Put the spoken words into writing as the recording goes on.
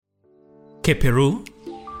Keperu,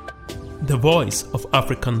 the voice of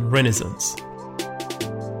African Renaissance.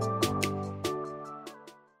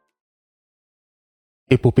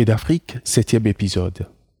 Épopée d'Afrique, 7e épisode.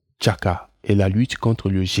 Tchaka et la lutte contre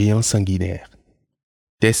le géant sanguinaire.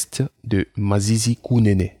 Test de Masisi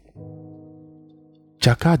Kunene.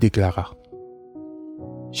 Tchaka déclara: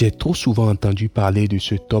 J'ai trop souvent entendu parler de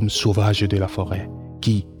cet homme sauvage de la forêt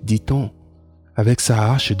qui, dit-on, avec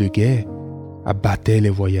sa hache de guerre, abattait les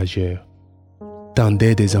voyageurs,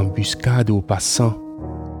 tendait des embuscades aux passants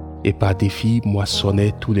et par défi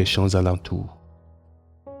moissonnait tous les champs alentours.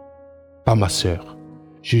 Pas ma sœur,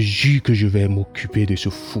 je jure que je vais m'occuper de ce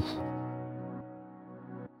fou.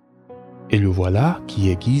 Et le voilà qui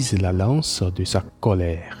aiguise la lance de sa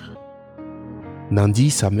colère. Nandi,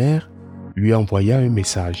 sa mère, lui envoya un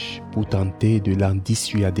message pour tenter de l'en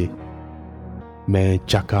dissuader. Mais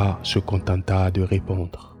Tchaka se contenta de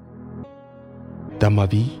répondre: Dans ma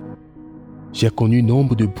vie, j'ai connu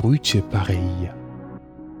nombre de brutes pareilles.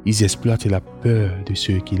 Ils exploitent la peur de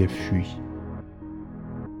ceux qui les fuient.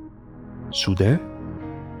 Soudain,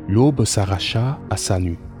 l'aube s'arracha à sa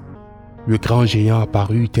nuit. Le grand géant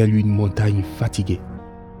apparut tel une montagne fatiguée.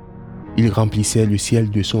 Il remplissait le ciel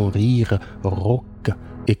de son rire rauque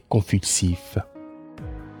et convulsif.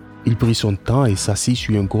 Il prit son temps et s'assit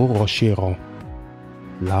sur un gros rocher rond.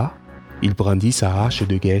 Là, il brandit sa hache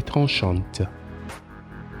de guerre tranchante.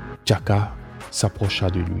 Tchaka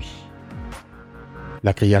s'approcha de lui.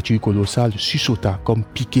 La créature colossale sursauta comme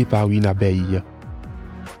piquée par une abeille.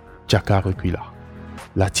 Tchaka recula,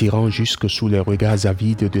 l'attirant jusque sous les regards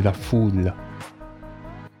avides de la foule.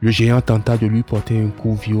 Le géant tenta de lui porter un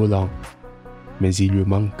coup violent, mais il lui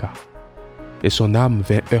manqua, et son âme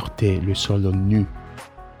vint heurter le sol nu.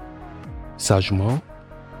 Sagement,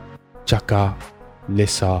 Tchaka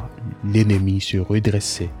laissa l'ennemi se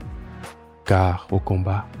redresser, car au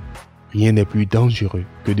combat, rien n'est plus dangereux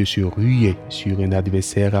que de se ruer sur un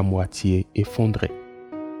adversaire à moitié effondré.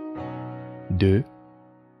 2,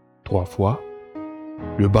 3 fois,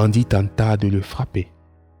 le bandit tenta de le frapper.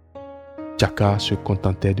 Tchaka se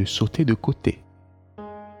contentait de sauter de côté.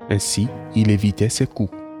 Ainsi, il évitait ses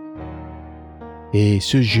coups. Et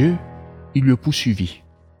ce jeu, il le poursuivit,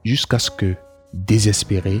 jusqu'à ce que,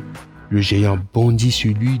 désespéré, le géant bondit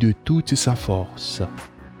sur lui de toute sa force,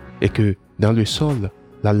 et que, dans le sol,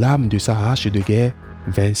 la lame de sa hache de guerre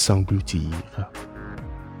vint s'engloutir.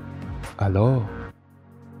 Alors,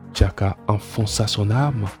 Tchaka enfonça son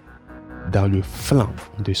arme dans le flanc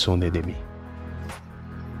de son ennemi.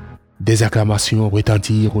 Des acclamations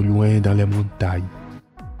retentirent au loin dans les montagnes.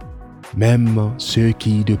 Même ceux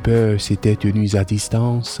qui, de peur, s'étaient tenus à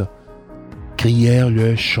distance, crièrent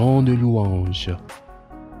leur chant de louange.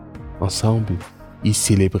 Ensemble, ils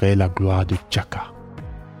célébraient la gloire de Tchaka.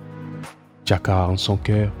 Tchaka, en son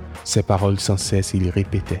cœur, ces paroles sans cesse il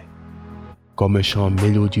répétait, comme un chant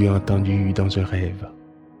mélodieux entendu dans un rêve.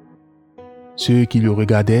 Ceux qui le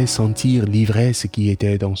regardaient sentirent l'ivresse qui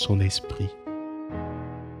était dans son esprit.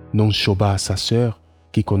 Nonshoba, sa sœur,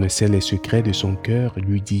 qui connaissait les secrets de son cœur,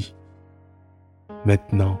 lui dit: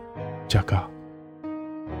 Maintenant, Tchaka,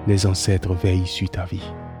 les ancêtres veillent sur ta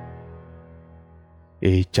vie.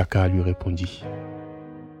 Et Tchaka lui répondit: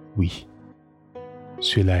 Oui,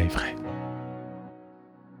 cela est vrai.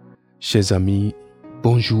 Chers amis,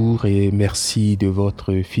 bonjour et merci de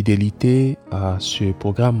votre fidélité à ce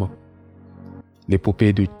programme.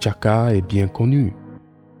 L'épopée de Tchaka est bien connue.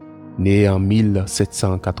 Né en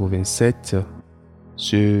 1787,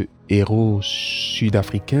 ce héros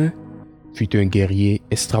sud-africain fut un guerrier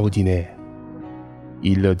extraordinaire.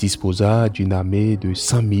 Il disposa d'une armée de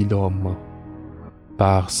 100 000 hommes.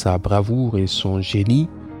 Par sa bravoure et son génie,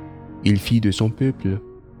 il fit de son peuple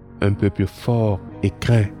un peuple fort et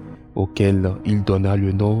craint, auquel il donna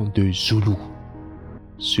le nom de Zoulou,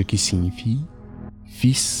 ce qui signifie «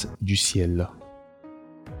 fils du ciel ».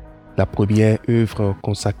 La première œuvre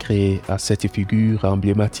consacrée à cette figure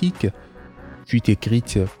emblématique fut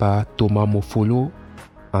écrite par Thomas Mofolo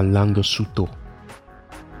en langue Sotho.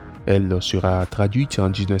 Elle sera traduite en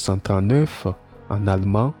 1939 en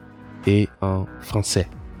allemand et en français.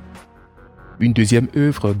 Une deuxième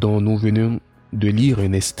œuvre dont nous venons de lire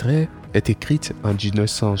un extrait est écrite en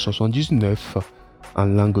 1979 en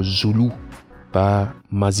langue zoulou par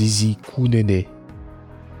Masisi Kunene.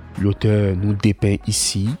 L'auteur nous dépeint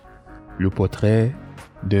ici le portrait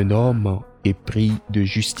d'un homme épris de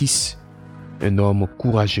justice, un homme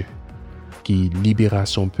courageux qui libéra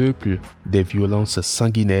son peuple des violences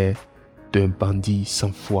sanguinaires d'un bandit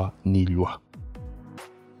sans foi ni loi.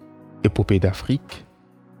 Épopée d'Afrique,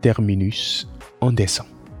 terminus en décembre.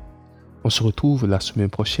 On se retrouve la semaine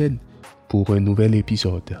prochaine pour un nouvel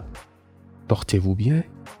épisode. portez-vous bien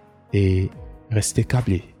et restez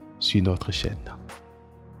câblés sur notre chaîne.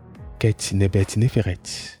 Ket Nebet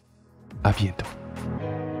Neferet. À bientôt.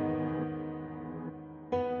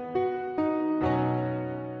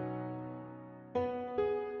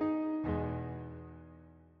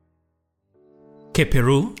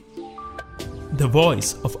 Keperu, the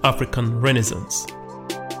voice of African Renaissance.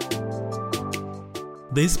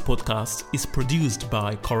 This podcast is produced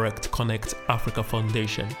by Correct Connect Africa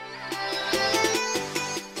Foundation.